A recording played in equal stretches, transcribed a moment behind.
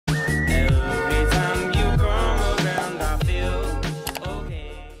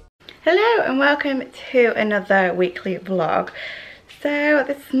and welcome to another weekly vlog. So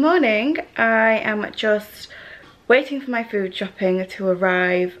this morning I am just waiting for my food shopping to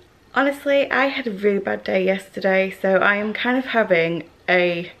arrive. Honestly, I had a really bad day yesterday, so I am kind of having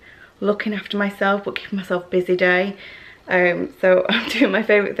a looking after myself but keeping myself busy day. So I'm doing my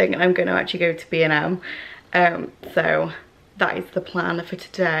favourite thing and I'm going to actually go to B&M. So that is the plan for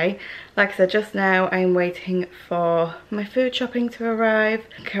today. Like I said just now, I'm waiting for my food shopping to arrive.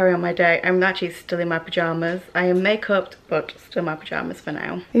 Carry on my day. I'm actually still in my pyjamas. I am make-upped but still in my pyjamas for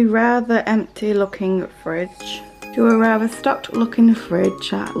now. A rather empty looking fridge to a rather stocked looking fridge.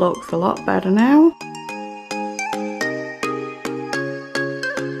 That looks a lot better now.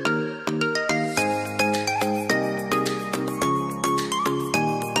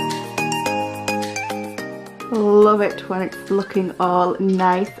 Love it when it's looking all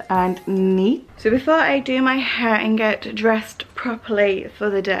nice and neat. So before I do my hair and get dressed properly for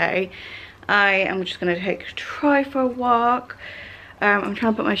the day, I am just going to take Troy for a walk. I'm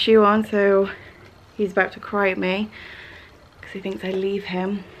trying to put my shoe on, so he's about to cry at me because he thinks I leave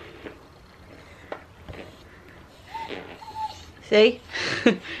him. See?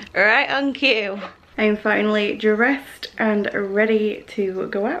 Right on cue. I'm finally dressed and ready to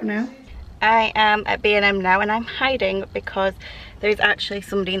go out now. I am at B&M now and I'm hiding because there's actually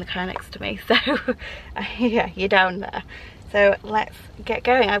somebody in the car next to me, so yeah, you're down there. So let's get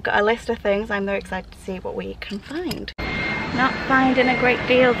going. I've got a list of things. I'm very excited to see what we can find. Not finding a great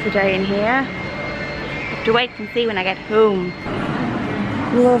deal today in here. Have to wait and see when I get home.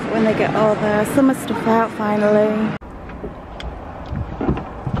 Love when they get all their summer stuff out finally.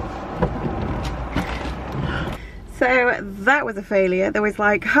 So that was a failure. There was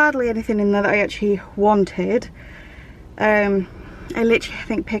like hardly anything in there that I actually wanted. I literally, I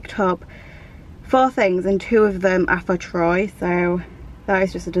think, picked up 4 things and 2 of them are for Troy, so that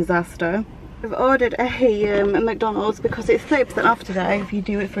is just a disaster. I've ordered a McDonald's because it's 30% off today if you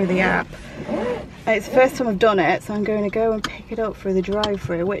do it through the app. It's the first time I've done it, so I'm going to go and pick it up through the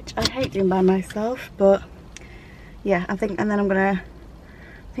drive-thru, which I hate doing by myself, but yeah, I think I'm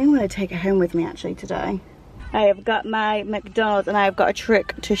gonna take it home with me actually today. I have got my McDonald's and I've got a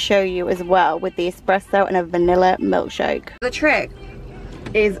trick to show you as well with the espresso and a vanilla milkshake. The trick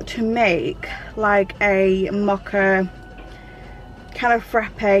is to make like a mocha kind of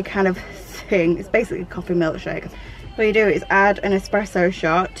frappe kind of thing. It's basically a coffee milkshake. What you do is add an espresso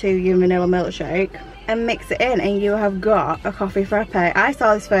shot to your vanilla milkshake and mix it in and you have got a coffee frappe. I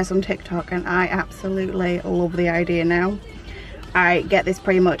saw this first on TikTok and I absolutely love the idea now. I get this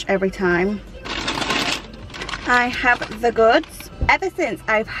pretty much every time. I have the goods. Ever since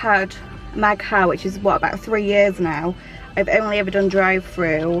I've had my car, which is what, about 3 years now, I've only ever done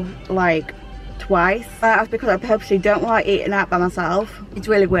drive-through like twice. That's because I purposely don't like eating out by myself. It's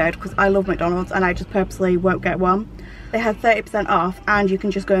really weird because I love McDonald's and I just purposely won't get one. They had 30% off and you can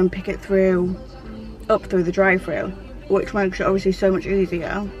just go and pick it up through the drive-through, which makes it obviously so much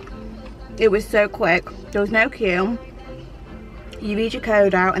easier. It was so quick. There was no queue. You read your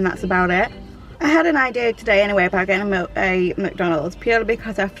code out and that's about it. I had an idea today anyway about getting a McDonald's purely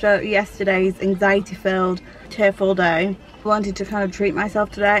because after yesterday's anxiety-filled, tearful day, I wanted to kind of treat myself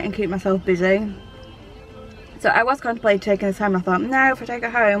today and keep myself busy. So I was contemplating taking this home and I thought, no, if I take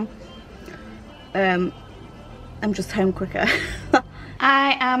it home, I'm just home quicker.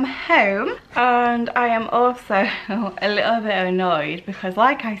 I am home and I am also a little bit annoyed because,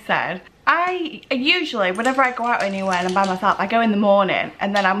 like I said, I usually, whenever I go out anywhere and I'm by myself, I go in the morning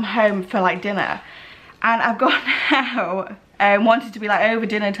and then I'm home for like dinner. And I've gone out and wanted to be like over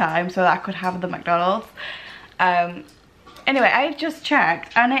dinner time so that I could have the McDonald's. Anyway, I just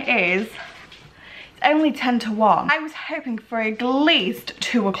checked and it's only 10 to 1. I was hoping for at least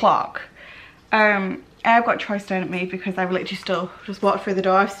 2 o'clock. I've got Troy staring at me because I've literally still just walked through the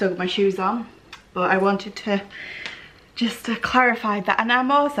door. I've still got my shoes on, but I wanted to just to clarify that. And I'm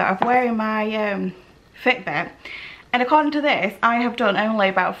wearing my Fitbit, and according to this I have done only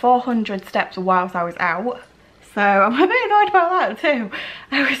about 400 steps whilst I was out, so I'm a bit annoyed about that too.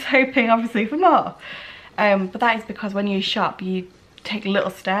 I was hoping obviously for more, but that is because when you shop you take little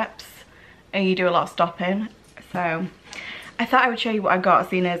steps and you do a lot of stopping, so I thought I would show you what I got,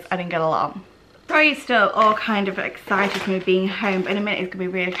 seeing as I didn't get a lot. Troy is still all kind of excited for me being home, but in a minute he's going to be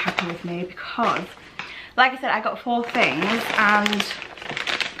really happy with me because, like I said, I got 4 things and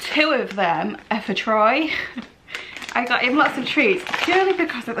 2 of them are for Troy. I got him lots of treats purely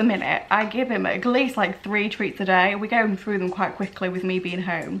because at the minute I give him at least like 3 treats a day. We're going through them quite quickly with me being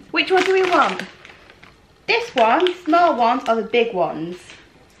home. Which one do we want? This one, small ones, or the big ones?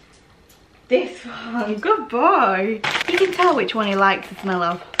 This one, good boy. You can tell which one he likes the smell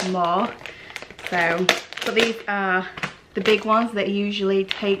of more. So, but these are the big ones that usually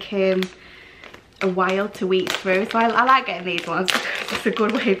take him a while to eat through. So I like getting these ones because it's a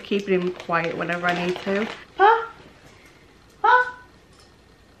good way of keeping him quiet whenever I need to. Huh? Huh?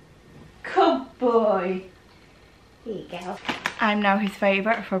 Good boy. Here you go. I'm now his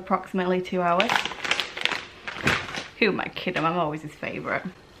favourite for approximately 2 hours. Who am I kidding? I'm always his favourite.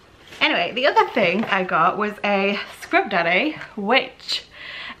 Anyway, the other thing I got was a Scrub Daddy, which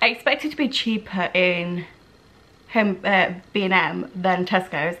I expected to be cheaper in B&M than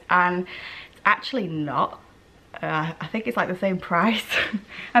Tesco's, and it's actually not. I think it's like the same price.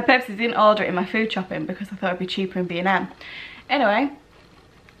 I purposely didn't order it in my food shopping because I thought it'd be cheaper in B&M. Anyway,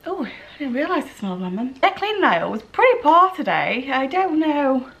 oh, I didn't realise the smell of lemon. Their cleaning aisle was pretty poor today. I don't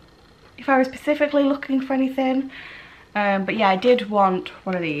know if I was specifically looking for anything. But yeah, I did want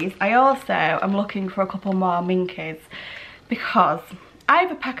one of these. I also am looking for a couple more Minkies because I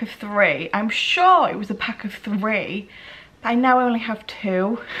have a pack of 3. I'm sure it was a pack of 3, but I now only have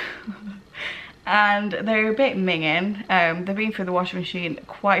 2. And they're a bit minging. They've been through the washing machine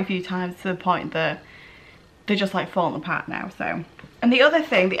quite a few times to the point that they're just like falling apart now. So, and the other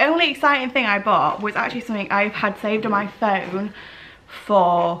thing, the only exciting thing I bought was actually something I've had saved on my phone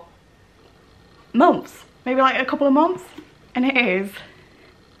for months. Maybe like a couple of months, and it is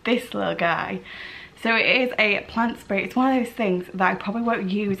this little guy. So it is a plant spray. It's one of those things that I probably won't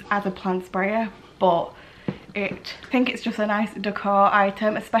use as a plant sprayer, but I think it's just a nice decor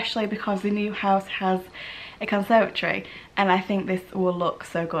item, especially because the new house has a conservatory, and I think this will look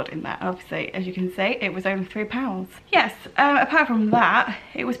so good in that. Obviously, as you can see, it was only £3. Yes, apart from that,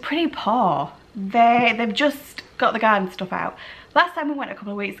 it was pretty poor. They've just got the garden stuff out. Last time we went a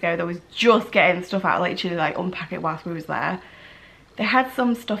couple of weeks ago, they was just getting stuff out, literally like unpack it whilst we was there. They had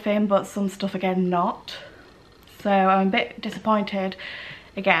some stuff in, but some stuff again not. So I'm a bit disappointed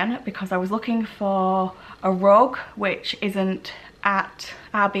again because I was looking for a rug, which isn't at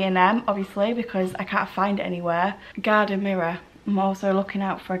our B&M, obviously, because I can't find it anywhere. Garden mirror. I'm also looking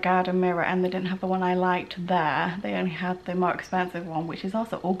out for a garden mirror, and they didn't have the one I liked there. They only had the more expensive one, which is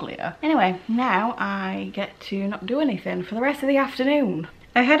also uglier. Anyway, now I get to not do anything for the rest of the afternoon.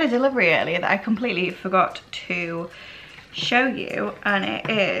 I had a delivery earlier that I completely forgot to show you, and it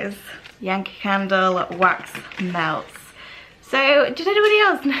is Yankee Candle Wax Melts. So, did anybody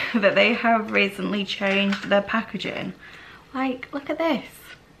else know that they have recently changed their packaging? Like, look at this.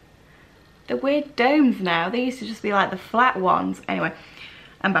 The weird domes now. They used to just be like the flat ones. Anyway,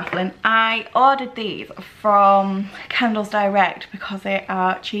 I'm baffling. I ordered these from Candles Direct because they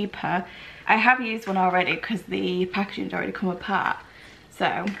are cheaper. I have used one already because the packaging's already come apart. So,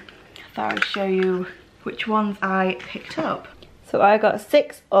 I thought I'd show you which ones I picked up. So I got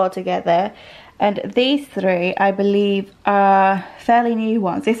 6 altogether, and these 3 I believe are fairly new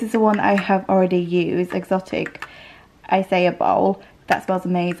ones. This is the one I have already used, Exotic Isaiah Bowl. That smells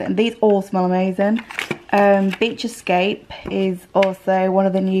amazing. These all smell amazing. Beach Escape is also one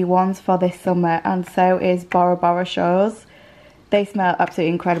of the new ones for this summer, and so is Bora Bora Shores. They smell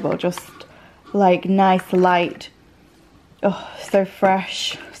absolutely incredible, just like nice light, oh so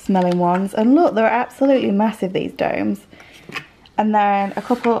fresh smelling ones. And look, they're absolutely massive, these domes. And then a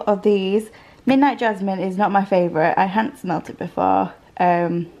couple of these. Midnight Jasmine is not my favourite. I hadn't smelt it before,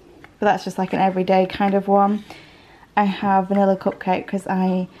 but that's just like an everyday kind of one. I have Vanilla Cupcake because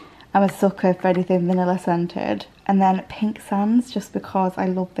I am a sucker for anything vanilla scented. And then Pink Sands, just because I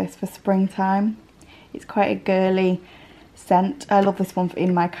love this for springtime. It's quite a girly scent. I love this one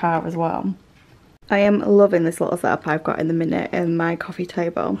in my car as well. I am loving this little setup I've got in the minute in my coffee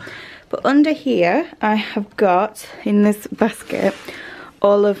table. But under here I have got, in this basket,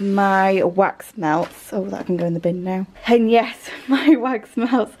 all of my wax melts. Oh, that can go in the bin now. And yes, my wax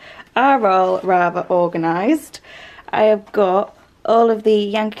melts are all rather organised. I have got all of the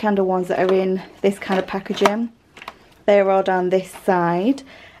Yankee Candle ones that are in this kind of packaging. They're all down this side.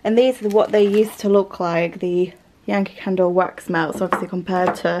 And these are what they used to look like, the Yankee Candle wax melts, obviously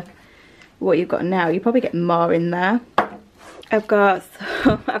compared to what you've got now. You probably get more in there. I've got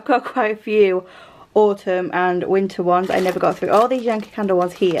quite a few autumn and winter ones I never got through. All these Yankee Candle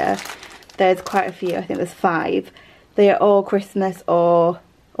ones here, there's quite a few. I think there's 5. They are all Christmas or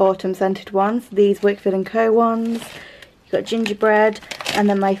autumn scented ones. These Wakefield & Co ones. You've got gingerbread, and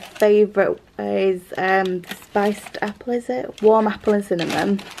then my favourite is spiced apple, is it? Warm apple and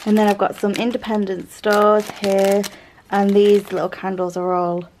cinnamon. And then I've got some independent stores here, and these little candles are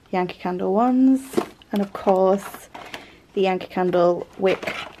all Yankee Candle ones. And of course the Yankee Candle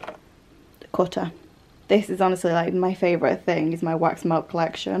wick cutter. This is honestly like my favourite thing, is my wax melt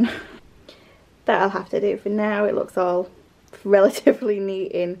collection. That'll have to do for now. It looks all relatively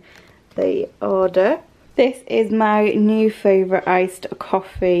neat in the order. This is my new favourite iced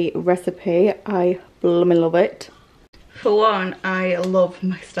coffee recipe. I blooming love it. For one, I love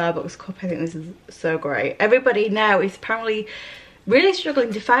my Starbucks cup. I think this is so great. Everybody now is apparently really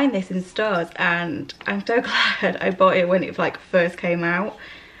struggling to find this in stores, and I'm so glad I bought it when it like first came out.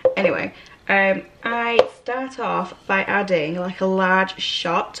 Anyway, I start off by adding like a large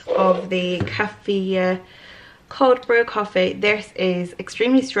shot of the cafe cold brew coffee. This is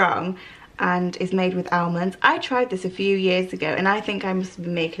extremely strong and is made with almonds. I tried this a few years ago and I think I must have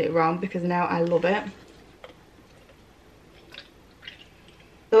been making it wrong because now I love it.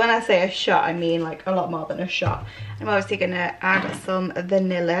 So when I say a shot, I mean like a lot more than a shot. I'm obviously going to add some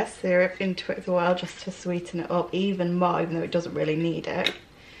vanilla syrup into it as well, just to sweeten it up even more, even though it doesn't really need it.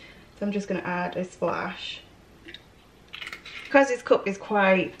 So I'm just going to add a splash. Because this cup is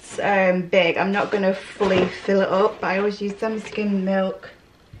quite big, I'm not going to fully fill it up, but I always use some skim milk.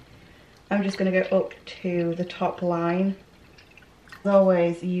 I'm just going to go up to the top line. As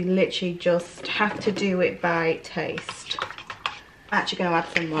always, you literally just have to do it by taste. I'm actually going to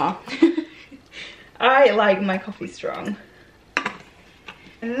add some more. I like my coffee strong.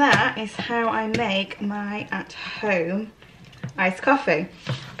 And that is how I make my at-home iced coffee.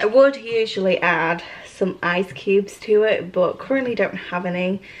 I would usually add some ice cubes to it, but currently don't have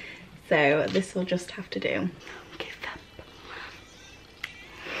any, so this will just have to do.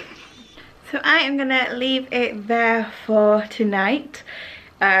 So I am gonna leave it there for tonight.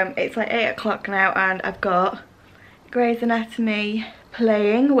 It's like 8 o'clock now and I've got Grey's Anatomy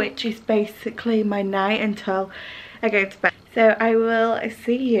playing, which is basically my night until I go to bed. So I will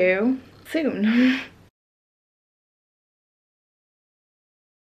see you soon.